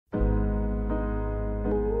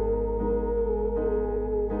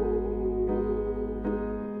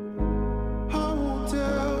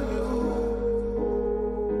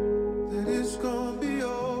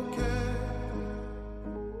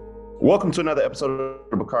Welcome to another episode of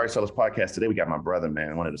the Bakari Sellers Podcast. Today we got my brother,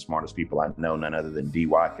 man, one of the smartest people I know, none other than D.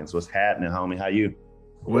 Watkins. What's happening, homie? How you?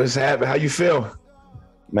 What's happening? How you feel?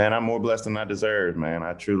 Man, I'm more blessed than I deserve, man.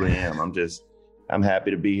 I truly am. I'm happy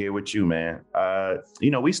to be here with you, man.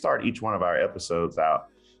 We start each one of our episodes out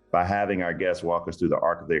by having our guests walk us through the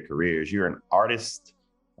arc of their careers. You're an artist,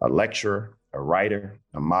 a lecturer, a writer,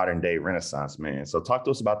 a modern day Renaissance man. So talk to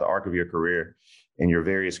us about the arc of your career and your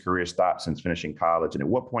various career stops since finishing college. And at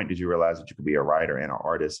what point did you realize that you could be a writer and an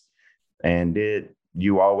artist? And did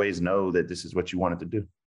you always know that this is what you wanted to do?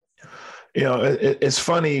 It's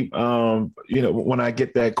funny, when I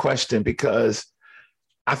get that question, because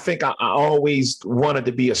I think I always wanted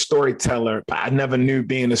to be a storyteller, but I never knew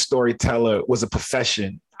being a storyteller was a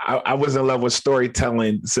profession. I was in love with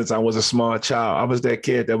storytelling since I was a small child. I was that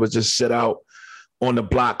kid that would just sit out on the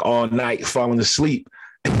block all night, falling asleep,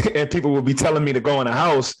 and people would be telling me to go in the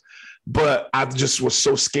house, but I just was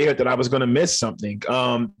so scared that I was going to miss something.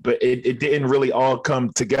 But it didn't really all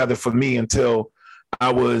come together for me until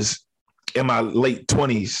I was in my late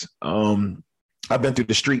 20s. I've been through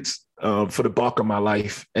the streets for the bulk of my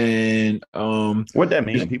life. And what that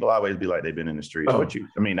mean? People always be like they've been in the streets.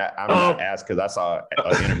 I'm not asked because I saw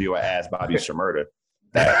an interview I asked Bobby Shmurda.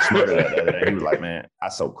 The other day. He was like, "Man, I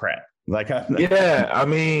so crap."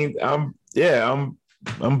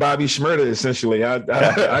 I'm Bobby Shmurda essentially.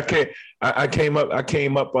 I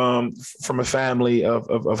came up from a family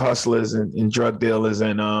of hustlers and drug dealers,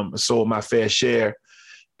 and sold my fair share.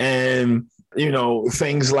 And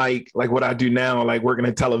things like what I do now, like working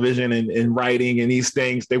in television and writing and these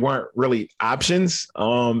things, they weren't really options.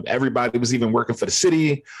 Everybody was even working for the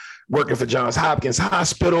city, working for Johns Hopkins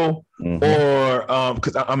Hospital, or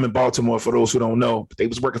because I'm in Baltimore, for those who don't know, but they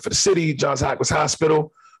was working for the city, Johns Hopkins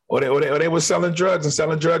Hospital, or they were selling drugs, and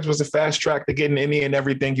selling drugs was a fast track to getting any and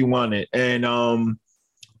everything you wanted. And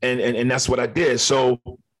that's what I did. So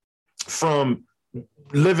from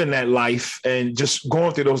living that life and just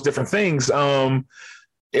going through those different things, I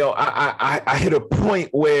hit a point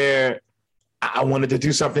where I wanted to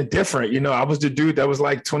do something different. I was the dude that was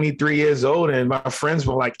like 23 years old and my friends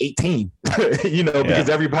were like 18, because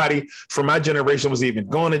everybody from my generation was even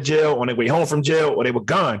going to jail, on their way home from jail, or they were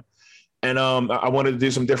gone. And I wanted to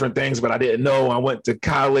do some different things, but I didn't know. I went to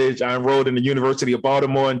college. I enrolled in the University of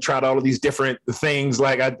Baltimore and tried all of these different things.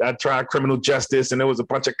 Like I tried criminal justice, and there was a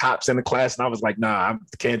bunch of cops in the class, and I was like, "Nah, I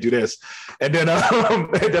can't do this." And then,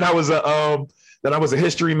 then I was a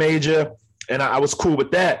history major, and I was cool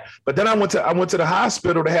with that. But then I went to the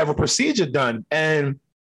hospital to have a procedure done, and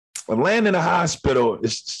I land in the hospital.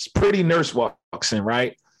 This pretty nurse walks in,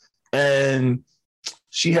 right, and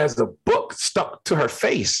she has a book stuck to her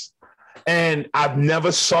face. And I've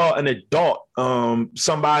never saw an adult,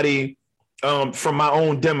 somebody from my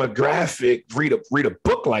own demographic read a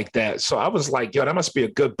book like that. So I was like, "Yo, that must be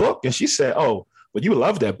a good book." And she said, "Oh, well, you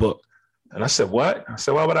love that book." And I said, "What?" I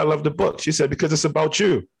said, "Why would I love the book?" She said, "Because it's about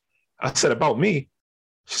you." I said, "About me?"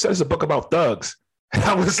 She said, "It's a book about thugs." And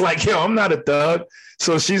I was like, "Yo, I'm not a thug."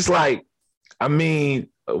 So she's like, "I mean,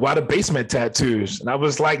 why the basement tattoos?" And I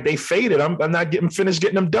was like, "They faded. I'm not finished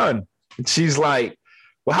getting them done." And she's like,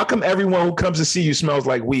 "Well, how come everyone who comes to see you smells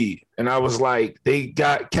like weed?" And I was like, "They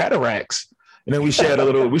got cataracts." And then we shared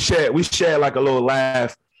like a little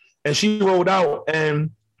laugh, and she rolled out,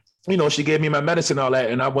 and she gave me my medicine and all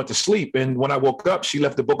that, and I went to sleep. And when I woke up, she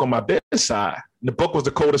left the book on my bedside. And the book was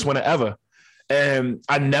the coldest winter ever. And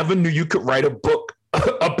I never knew you could write a book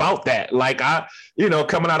about that. Like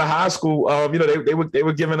coming out of high school, they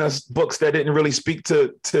were giving us books that didn't really speak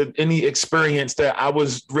to any experience that I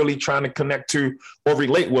was really trying to connect to or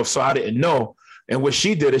relate with. So I didn't know. And what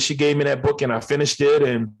she did is she gave me that book, and I finished it.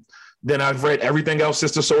 And then I've read everything else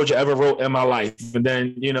Sister Soldier ever wrote in my life. And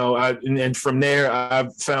then, and from there, I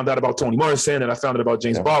found out about Toni Morrison, and I found out about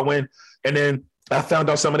James Baldwin. And then I found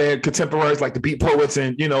out some of their contemporaries, like the Beat Poets,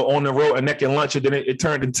 and, On the Road and Neck and Lunch. And then it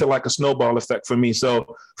turned into like a snowball effect for me.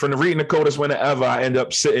 So from the reading the coldest winter ever, I ended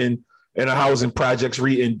up sitting in a housing projects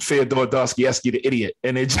reading Fyodor Dostoevsky, The Idiot.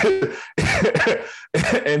 And it just,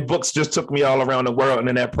 and books just took me all around the world. And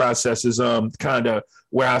then that process is kind of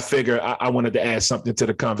where I figure I wanted to add something to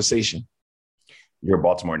the conversation. You're a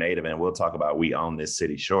Baltimore native, and we'll talk about We Own This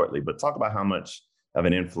City shortly, but talk about how much of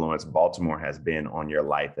an influence Baltimore has been on your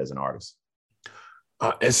life as an artist.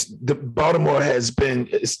 Baltimore has been,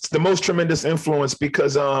 it's the most tremendous influence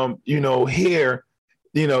because, here,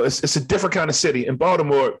 it's a different kind of city. In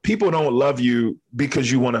Baltimore, people don't love you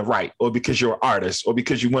because you want to write, or because you're an artist, or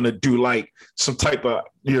because you want to do like some type of,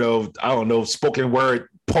 spoken word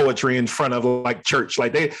poetry in front of like church.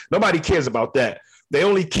 Like nobody cares about that. they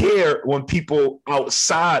only care when people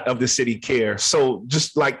outside of the city care. So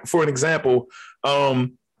just like, for an example, I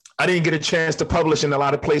didn't get a chance to publish in a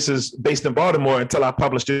lot of places based in Baltimore until I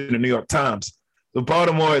published in the New York Times. So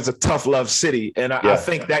Baltimore is a tough love city. And I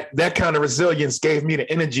think that kind of resilience gave me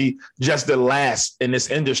the energy just to last in this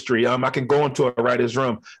industry. I can go into a writer's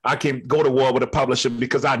room. I can go to war with a publisher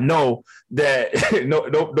because I know that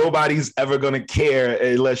nobody's ever going to care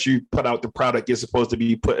unless you put out the product you're supposed to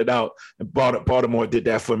be putting out. And Baltimore did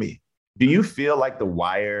that for me. Do you feel like The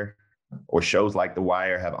Wire or shows like The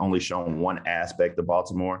Wire have only shown one aspect of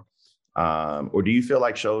Baltimore? Or do you feel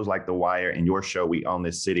like shows like The Wire and your show, We Own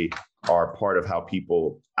This City, are part of how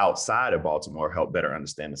people outside of Baltimore help better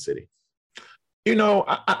understand the city? You know,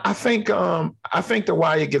 I think The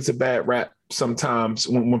Wire gets a bad rap sometimes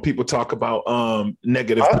when people talk about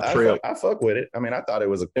negative portrayal. I fuck with it. I mean, I thought it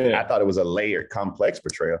was a layered, complex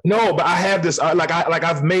portrayal. No, but I have this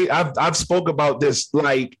I've spoke about this,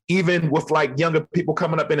 like, even with like younger people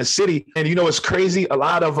coming up in the city, and you know, it's crazy. A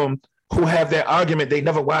lot of them who have that argument, they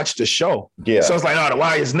never watched the show. Yeah. So it's like, oh, The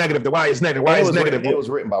Wire is negative. The Wire is negative. Why is negative? It was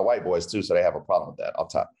written by white boys too, so they have a problem with that. I'll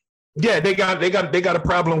top. Yeah, they got a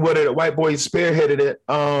problem with it. A white boy spearheaded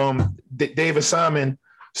it. David Simon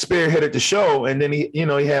spearheaded the show, and then he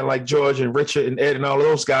had like George and Richard and Ed and all of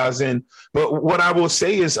those guys in. But what I will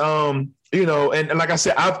say is, and like I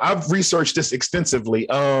said, I've researched this extensively.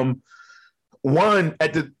 One,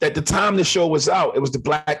 at the time the show was out, it was the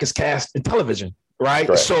blackest cast in television.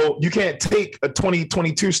 Right. So you can't take a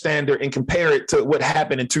 2022 standard and compare it to what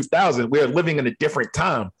happened in 2000. We're living in a different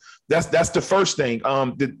time. That's the first thing.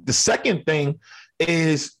 The second thing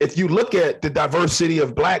is, if you look at the diversity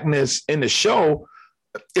of blackness in the show,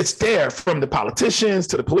 it's there, from the politicians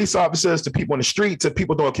to the police officers to people in the street to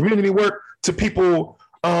people doing community work to people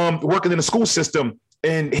working in the school system.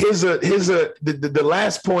 And here's the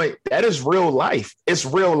last point. That is real life. It's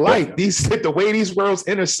real life. The way these worlds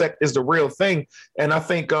intersect is the real thing. And I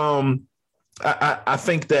think I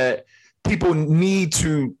think that people need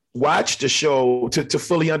to watch the show to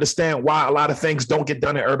fully understand why a lot of things don't get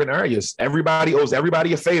done in urban areas. Everybody owes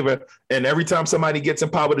everybody a favor, and every time somebody gets in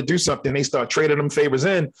power to do something, they start trading them favors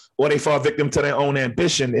in, or they fall victim to their own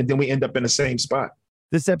ambition, and then we end up in the same spot.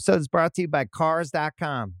 This episode is brought to you by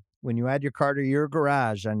Cars.com. When you add your car to your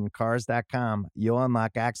garage on Cars.com, you'll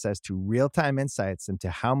unlock access to real-time insights into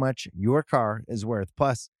how much your car is worth.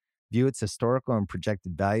 Plus, view its historical and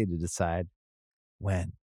projected value to decide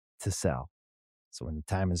when to sell. So when the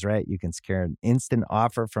time is right, you can secure an instant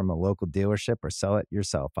offer from a local dealership or sell it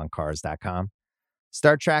yourself on Cars.com.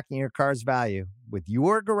 Start tracking your car's value with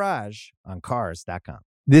your garage on Cars.com.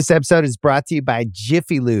 This episode is brought to you by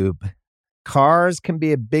Jiffy Lube. Cars can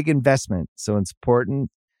be a big investment, so it's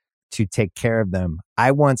important to take care of them.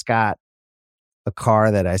 I once got a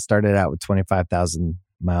car that I started out with 25,000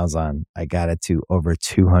 miles on. I got it to over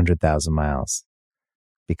 200,000 miles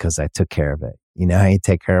because I took care of it. You know how you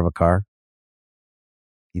take care of a car?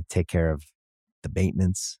 You take care of the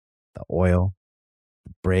maintenance, the oil,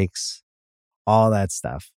 the brakes, all that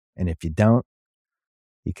stuff. And if you don't,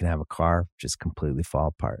 you can have a car just completely fall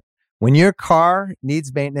apart. When your car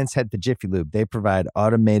needs maintenance, head to Jiffy Lube. They provide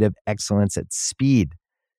automotive excellence at speed.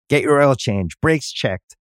 Get your oil change, brakes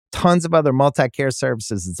checked, tons of other multi-care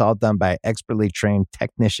services. It's all done by expertly trained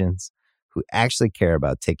technicians who actually care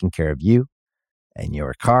about taking care of you and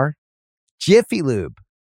your car. Jiffy Lube,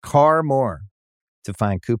 car more. To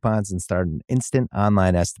find coupons and start an instant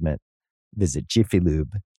online estimate, visit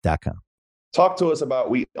jiffylube.com. Talk to us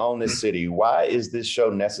about We Own This City. Why is this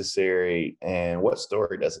show necessary, and what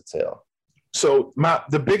story does it tell? So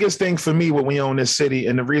the biggest thing for me when We Own This City,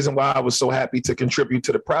 and the reason why I was so happy to contribute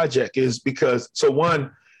to the project, is because, so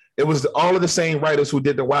one, it was all of the same writers who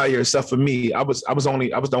did The Wire except for me. I was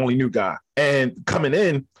the only new guy. And coming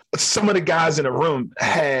in, some of the guys in the room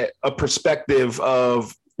had a perspective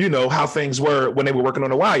of, you know, how things were when they were working on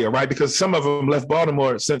The Wire, right? Because some of them left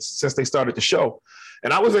Baltimore since they started the show.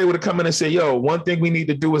 And I was able to come in and say, yo, one thing we need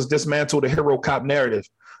to do is dismantle the hero cop narrative.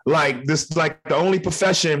 Like, this, like the only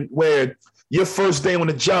profession where your first day on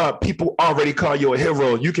the job, people already call you a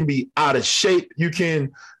hero. You can be out of shape. You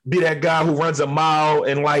can be that guy who runs a mile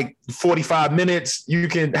in like 45 minutes. You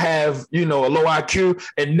can have, you know, a low IQ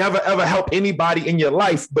and never, ever help anybody in your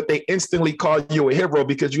life, but they instantly call you a hero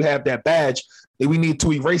because you have that badge. And we need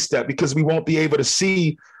to erase that, because we won't be able to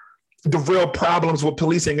see the real problems with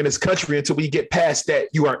policing in this country until we get past that.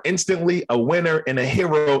 You are instantly a winner and a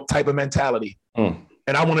hero type of mentality.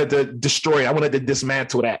 And I wanted to destroy it. I wanted to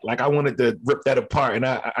dismantle that. Like, I wanted to rip that apart. And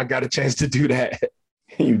I got a chance to do that.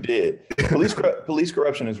 You did. Police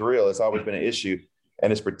corruption is real. It's always been an issue.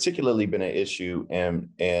 And it's particularly been an issue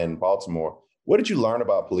in Baltimore. what did you learn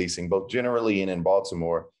about policing, both generally and in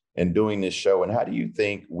Baltimore, and doing this show? And how do you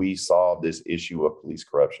think we solve this issue of police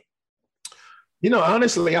corruption?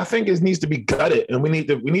 Honestly, I think it needs to be gutted, and we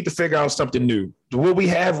need to figure out something new. What we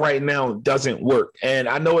have right now doesn't work. And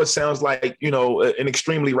I know it sounds like, an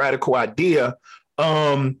extremely radical idea.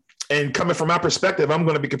 And coming from my perspective, I'm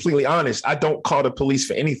going to be completely honest. I don't call the police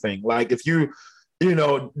for anything. Like if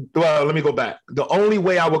well, let me go back. The only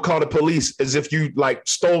way I would call the police is if you like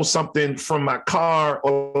stole something from my car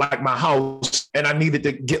or like my house and I needed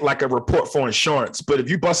to get like a report for insurance. But if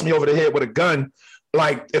you bust me over the head with a gun,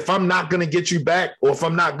 like if I'm not going to get you back, or if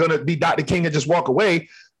I'm not going to be Dr. King and just walk away,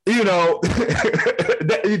 these are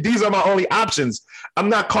my only options. I'm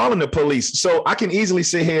not calling the police. So I can easily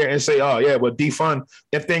sit here and say, oh yeah, well, defund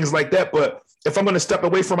and things like that. But if I'm going to step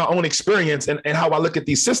away from my own experience and how I look at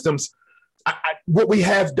these systems, what we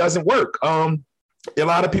have doesn't work. A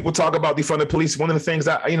lot of people talk about defunding police. One of the things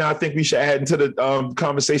that, I think we should add into the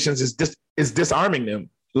conversations is disarming them.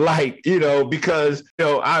 Because,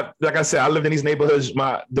 like I said, I lived in these neighborhoods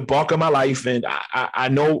the bulk of my life, and I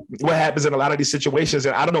know what happens in a lot of these situations.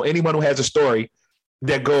 And I don't know anyone who has a story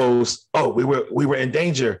that goes, oh, we were in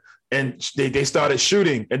danger and they started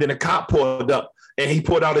shooting, and then a cop pulled up and he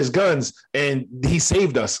pulled out his guns and he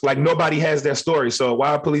saved us. Like nobody has that story. So why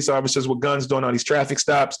are police officers with guns doing all these traffic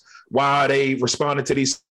stops? Why are they responding to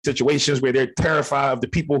these situations where they're terrified of the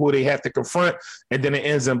people who they have to confront, and then it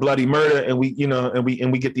ends in bloody murder? And we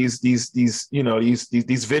get these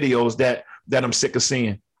videos that I'm sick of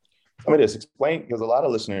seeing. Let me just explain, because a lot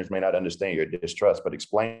of listeners may not understand your distrust, but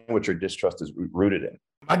explain what your distrust is rooted in.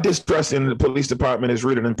 My distrust in the police department is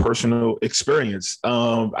rooted in personal experience.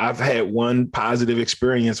 I've had one positive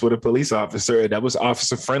experience with a police officer that was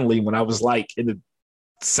officer friendly when I was like in the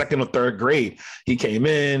second or third grade. He came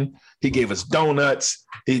in, he gave us donuts.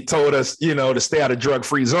 He told us, to stay out of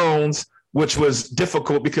drug-free zones, which was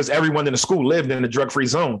difficult because everyone in the school lived in a drug-free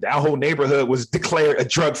zone. Our whole neighborhood was declared a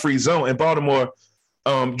drug-free zone. In Baltimore,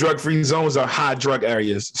 drug-free zones are high drug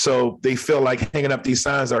areas. So they feel like hanging up these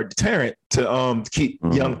signs are a deterrent to keep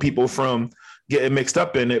young people from getting mixed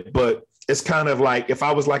up in it. But it's kind of like if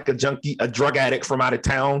I was like a drug addict from out of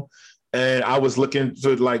town, and I was looking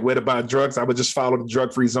to like where to buy drugs, I would just follow the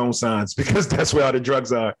drug-free zone signs because that's where all the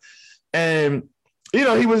drugs are. And he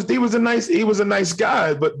was a nice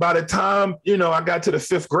guy. But by the time, I got to the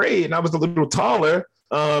fifth grade and I was a little taller,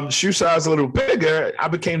 shoe size a little bigger, I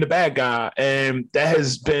became the bad guy. And that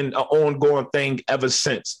has been an ongoing thing ever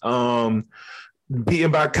since.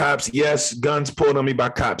 Beaten by cops, yes. Guns pulled on me by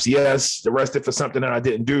cops, yes. Arrested for something that I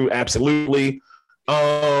didn't do, absolutely.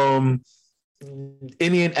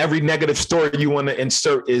 Any and every negative story you want to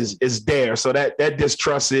insert is there. So that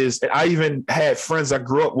distrust is, and I even had friends I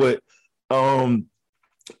grew up with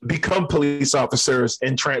become police officers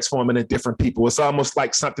and transform into different people. It's almost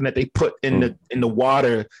like something that they put in the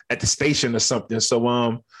water at the station or something.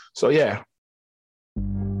 So yeah.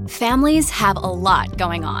 Families have a lot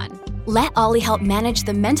going on. Let Ollie help manage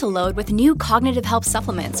the mental load with new cognitive help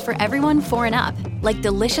supplements for everyone 4 and up, like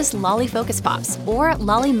delicious Lolly Focus Pops or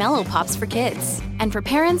Lolly Mellow Pops for kids. And for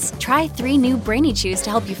parents, try 3 new Brainy Chews to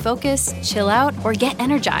help you focus, chill out, or get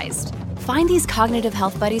energized. Find these cognitive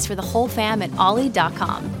health buddies for the whole fam at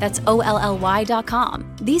ollie.com. That's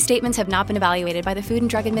OLLY.com. These statements have not been evaluated by the Food and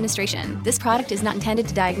Drug Administration. This product is not intended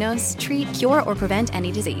to diagnose, treat, cure, or prevent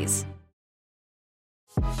any disease.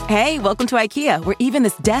 Hey, welcome to IKEA, where even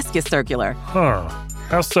this desk is circular. Huh.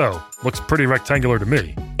 How so? Looks pretty rectangular to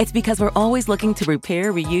me. It's because we're always looking to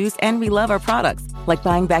repair, reuse, and relove our products, like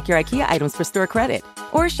buying back your IKEA items for store credit.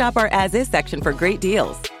 Or shop our as-is section for great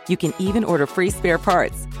deals. You can even order free spare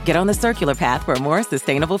parts. Get on the circular path for a more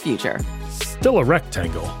sustainable future. Still a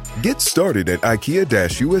rectangle. Get started at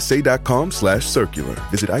IKEA-USA.com/circular.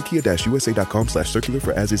 Visit IKEA-USA.com/circular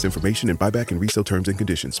for as-is information and buyback and resale terms and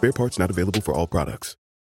conditions. Spare parts not available for all products.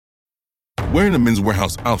 Wearing a Men's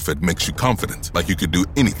Warehouse outfit makes you confident, like you could do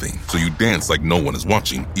anything, so you dance like no one is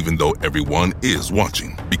watching, even though everyone is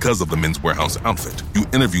watching. Because of the Men's Warehouse outfit, you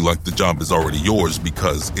interview like the job is already yours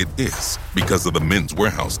because it is. Because of the Men's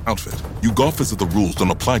Warehouse outfit, you golf as if the rules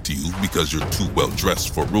don't apply to you because you're too well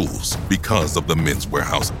dressed for rules. Because of the Men's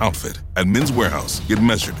Warehouse outfit. At Men's Warehouse, get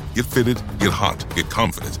measured, get fitted, get hot, get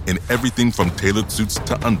confident in everything from tailored suits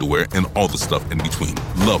to underwear and all the stuff in between.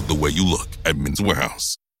 Love the way you look at Men's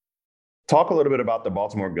Warehouse. Talk a little bit about the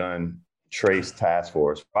Baltimore Gun Trace Task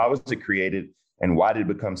Force. Why was it created, and why did it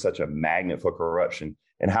become such a magnet for corruption?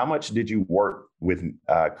 And how much did you work with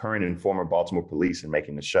current and former Baltimore police in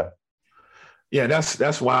making the show? Yeah,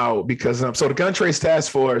 that's wild because so the Gun Trace Task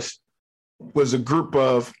Force was a group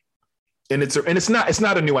of and it's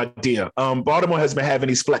not a new idea. Baltimore has been having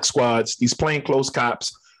these flex squads, these plainclothes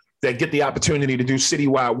cops that get the opportunity to do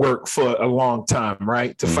citywide work for a long time,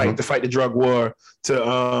 right? To fight the drug war,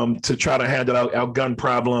 to try to handle our gun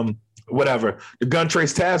problem, whatever. The Gun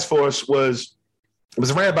Trace Task Force was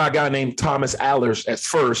ran by a guy named Thomas Allers at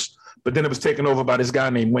first, but then it was taken over by this guy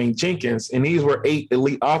named Wayne Jenkins. And these were 8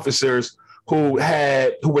 elite officers who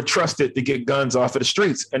were trusted to get guns off of the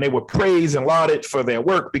streets. And they were praised and lauded for their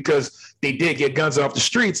work because they did get guns off the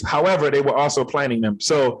streets. However, they were also planting them.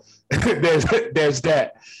 So there's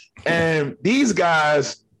that. And these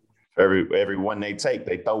guys, every one they take,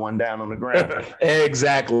 they throw one down on the ground.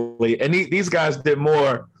 Exactly. And these guys did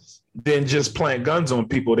more than just plant guns on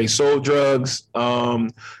people. They sold drugs.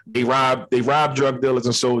 They robbed drug dealers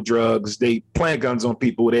and sold drugs. They plant guns on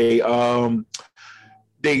people. They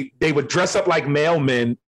would dress up like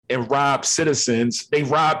mailmen and rob citizens. They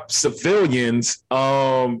rob civilians.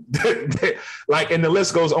 And the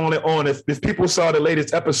list goes on and on. If people saw the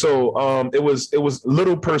latest episode, it was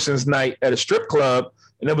little person's night at a strip club,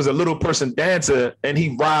 and there was a little person dancer, and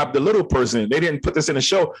he robbed the little person. They didn't put this in the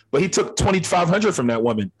show, but he took $2,500 from that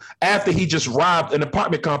woman after he just robbed an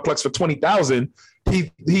apartment complex for $20,000.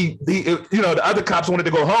 The other cops wanted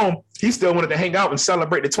to go home. He still wanted to hang out and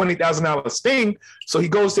celebrate the $20,000 sting. So he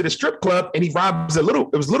goes to the strip club and he robs it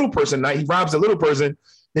was little person night. He robs a little person.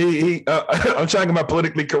 I'm trying to get my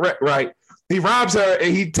politically correct, right? He robs her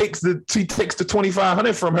and he takes the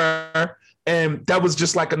 $2,500 from her. And that was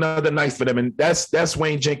just like another night for them. And that's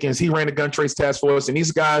Wayne Jenkins. He ran the Gun Trace Task Force, and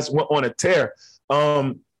these guys went on a tear.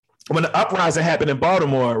 When the uprising happened in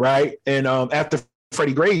Baltimore, right? And after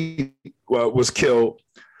Freddie Gray was killed,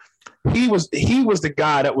 he was the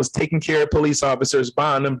guy that was taking care of police officers,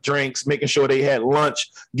 buying them drinks, making sure they had lunch,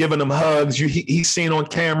 giving them hugs. He's seen on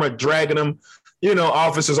camera dragging them,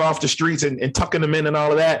 officers off the streets and tucking them in and all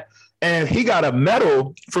of that. And he got a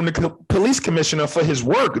medal from the police commissioner for his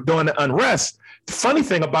work during the unrest. The funny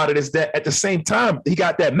thing about it is that at the same time he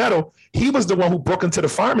got that medal, he was the one who broke into the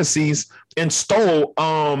pharmacies and stole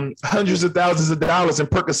hundreds of thousands of dollars in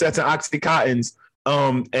Percocets and Oxycontins,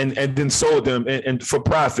 and then sold them and for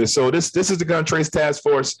profit. So this is the Gun Trace Task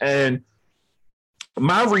Force. And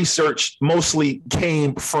my research mostly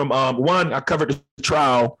came from one, I covered the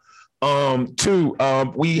trial. Two,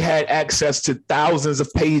 we had access to thousands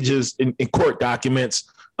of pages in court documents,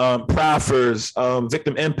 proffers,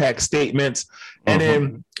 victim impact statements. And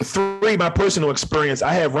then 3, my personal experience,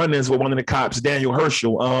 I had run-ins with one of the cops, Daniel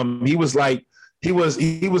Herschel. He was one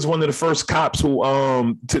of the first cops who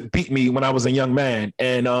to beat me when I was a young man.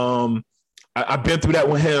 And I've been through that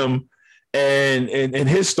with him. And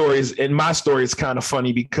his stories and my story is kind of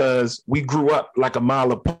funny because we grew up like a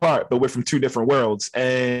mile apart, but we're from 2 different worlds.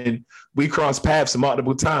 And we crossed paths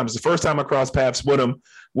multiple times. The first time I crossed paths with him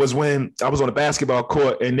was when I was on a basketball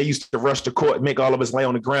court, and they used to rush the court and make all of us lay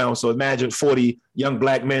on the ground. So imagine 40 young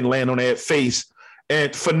black men laying on their face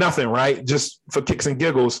and for nothing, right? Just for kicks and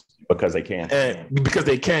giggles. Because they can. Because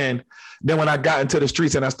they can. Then when I got into the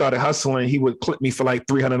streets and I started hustling, he would clip me for like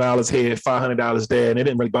 $300 here, $500 there. And it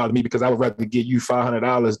didn't really bother me because I would rather give you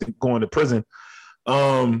 $500 than going to prison.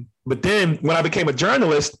 But then when I became a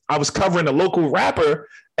journalist, I was covering a local rapper,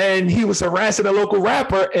 and he was harassing a local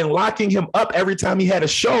rapper and locking him up every time he had a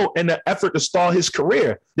show in the effort to stall his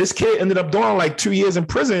career. This kid ended up doing like 2 years in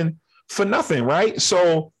prison for nothing, right?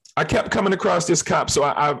 So I kept coming across this cop. So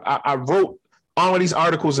I wrote all of these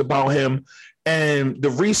articles about him. And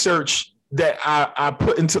the research that I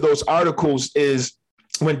put into those articles is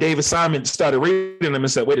when David Simon started reading them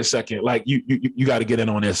and said, wait a second, like you got to get in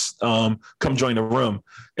on this. Come join the room.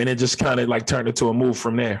 And it just kind of like turned into a move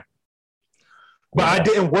from there. But I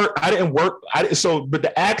didn't work. But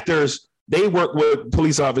the actors, they work with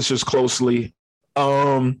police officers closely.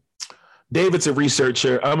 David's a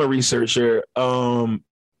researcher. I'm a researcher.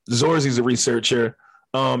 Zorzi's a researcher.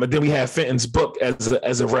 And then we have Fenton's book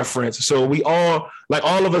as a reference. So we all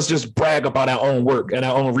of us just brag about our own work and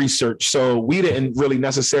our own research. So we didn't really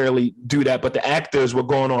necessarily do that, but the actors were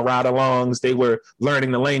going on ride-alongs. They were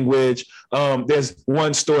learning the language. There's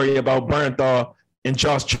one story about Bernthal and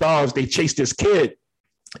Josh Charles. They chased this kid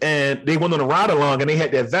and they went on a ride-along and they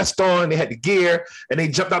had their vest on, they had the gear, and they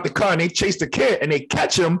jumped out the car and they chased the kid and they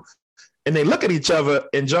catch him. And they look at each other,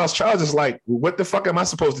 and Josh Charles is like, what the fuck am I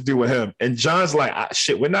supposed to do with him? And John's like,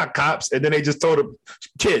 shit, we're not cops. And then they just told him,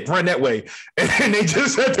 kid, run that way. And they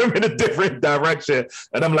just sent him in a different direction.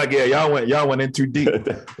 And I'm like, yeah, y'all went in too deep.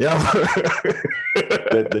 the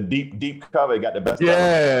deep cover got the best.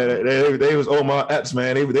 Yeah, they was Omar Epps,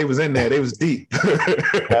 man. They was in there. They was deep.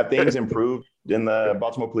 Have things improved in the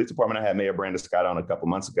Baltimore Police Department? I had Mayor Brandon Scott on a couple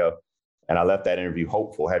months ago. And I left that interview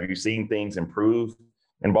hopeful. Have you seen things improve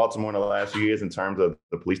in Baltimore in the last few years in terms of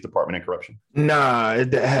the police department and corruption? Nah,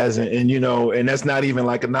 it hasn't. And, and that's not even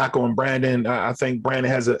like a knock on Brandon. I think Brandon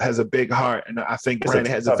has a big heart, and I think Brandon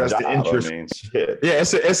has a vested interest. Yeah,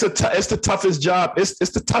 it's the toughest job. It's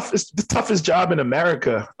the toughest job in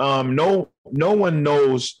America. No one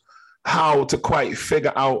knows how to quite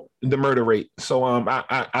figure out the murder rate. So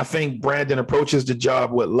I think Brandon approaches the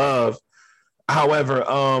job with love. However,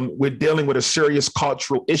 we're dealing with a serious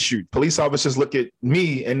cultural issue. Police officers look at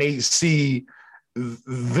me and they see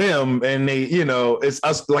them, and they, it's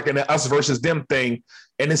us, like an us versus them thing.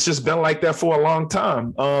 And it's just been like that for a long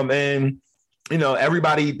time. And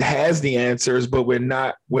everybody has the answers, but we're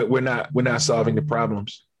not solving the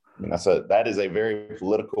problems. I mean, that is a very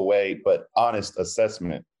political way, but honest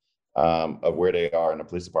assessment of where they are in the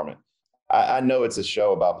police department. I know it's a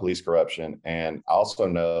show about police corruption, and I also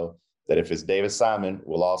know that if it's David Simon,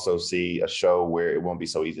 we'll also see a show where it won't be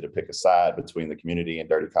so easy to pick a side between the community and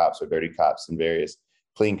dirty cops, or dirty cops and various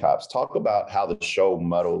clean cops. Talk about how the show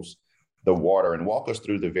muddles the water and walk us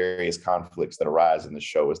through the various conflicts that arise in the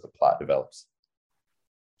show as the plot develops.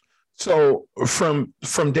 So from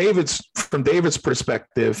David's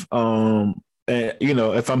perspective,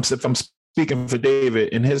 if I'm speaking for David,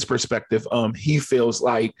 in his perspective, he feels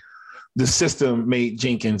like the system made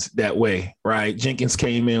Jenkins that way, right? Jenkins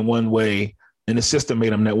came in one way and the system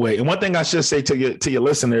made him that way. And one thing I should say to your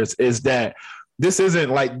listeners is that this isn't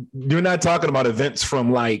like, you're not talking about events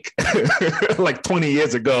from like 20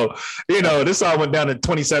 years ago. This all went down in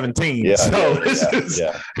 2017. Yeah, so this is,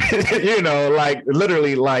 like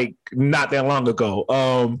literally like not that long ago.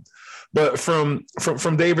 But from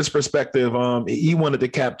David's perspective, he wanted to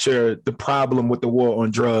capture the problem with the war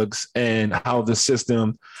on drugs and how the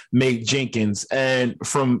system made Jenkins. And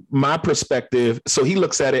from my perspective, so he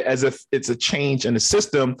looks at it as if it's a change in the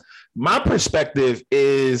system. My perspective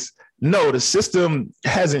is, no, the system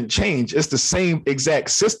hasn't changed. It's the same exact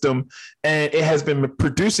system, and it has been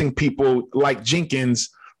producing people like Jenkins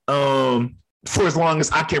for as long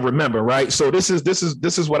as I can remember, right? So this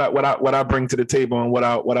is what I bring to the table, and what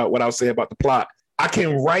I'll say about the plot. I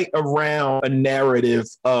can write around a narrative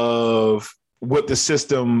of what the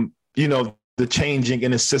system, the changing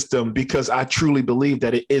in the system, because I truly believe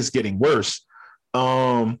that it is getting worse.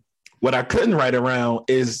 What I couldn't write around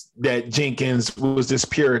is that Jenkins was this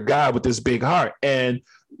pure guy with this big heart, and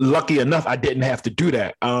lucky enough, I didn't have to do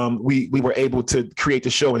that. We were able to create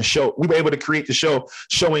the show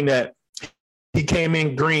showing that he came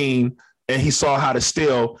in green and he saw how to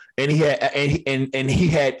steal, and he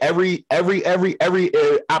had every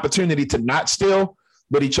opportunity to not steal,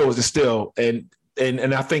 but he chose to steal. And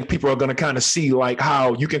I think people are going to kind of see like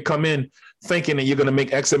how you can come in thinking that you're going to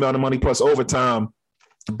make X amount of money plus overtime,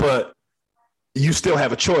 but you still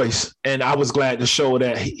have a choice. And I was glad to show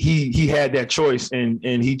that he had that choice, and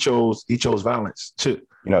he chose violence too.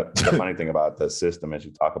 The funny thing about the system, as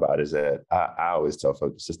you talk about, is that I always tell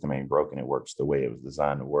folks the system ain't broken. It works the way it was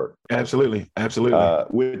designed to work. Absolutely.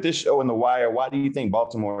 With this show in The Wire, why do you think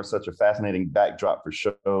Baltimore is such a fascinating backdrop for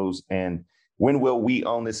shows? And when will We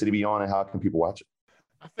Own This City be on, and how can people watch it?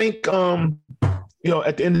 I think,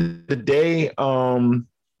 at the end of the day,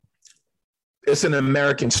 it's an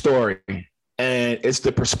American story. And it's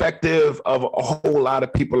the perspective of a whole lot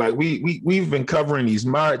of people. Like we've been covering these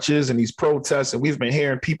marches and these protests, and we've been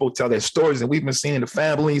hearing people tell their stories, and we've been seeing the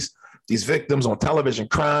families, these victims on television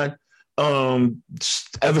crying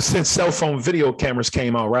ever since cell phone video cameras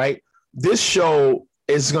came out, right? This show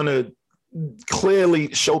is going to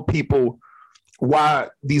clearly show people why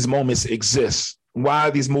these moments exist, why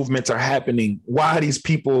these movements are happening, why these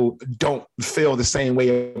people don't feel the same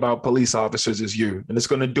way about police officers as you. And it's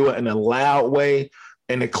going to do it in a loud way,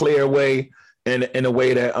 in a clear way, and in a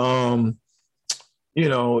way that,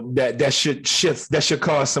 that should shift, that should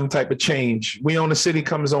cause some type of change. We Own the City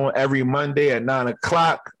comes on every Monday at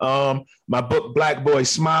 9:00. My book, Black Boy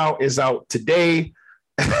Smile, is out today.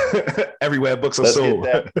 Everywhere books are sold.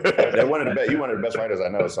 You're one of the best writers I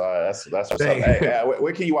know. So that's what's up. Hey,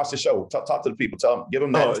 where can you watch the show? Talk to the people. Tell them, give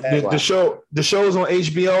them that. The show is on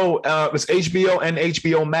HBO. It's HBO and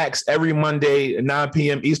HBO Max every Monday at 9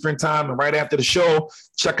 p.m. Eastern time. And right after the show,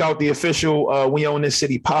 check out the official We Own This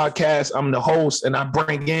City podcast. I'm the host, and I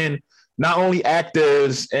bring in not only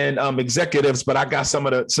actors and executives, but I got some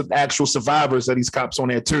actual survivors of these cops on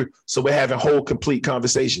there too. So we're having whole complete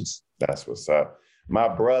conversations. That's what's up. My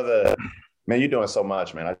brother, man, you're doing so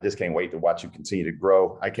much, man. I just can't wait to watch you continue to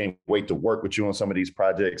grow. I can't wait to work with you on some of these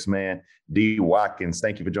projects, man. D. Watkins,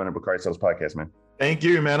 thank you for joining Bacardi Sells podcast, man. Thank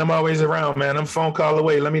you, man. I'm always around, man. I'm a phone call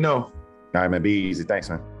away. Let me know. All right, man. Be easy. Thanks,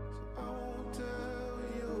 man.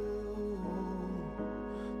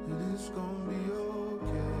 it's gonna be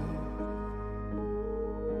okay.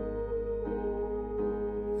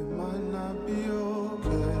 It might not be okay.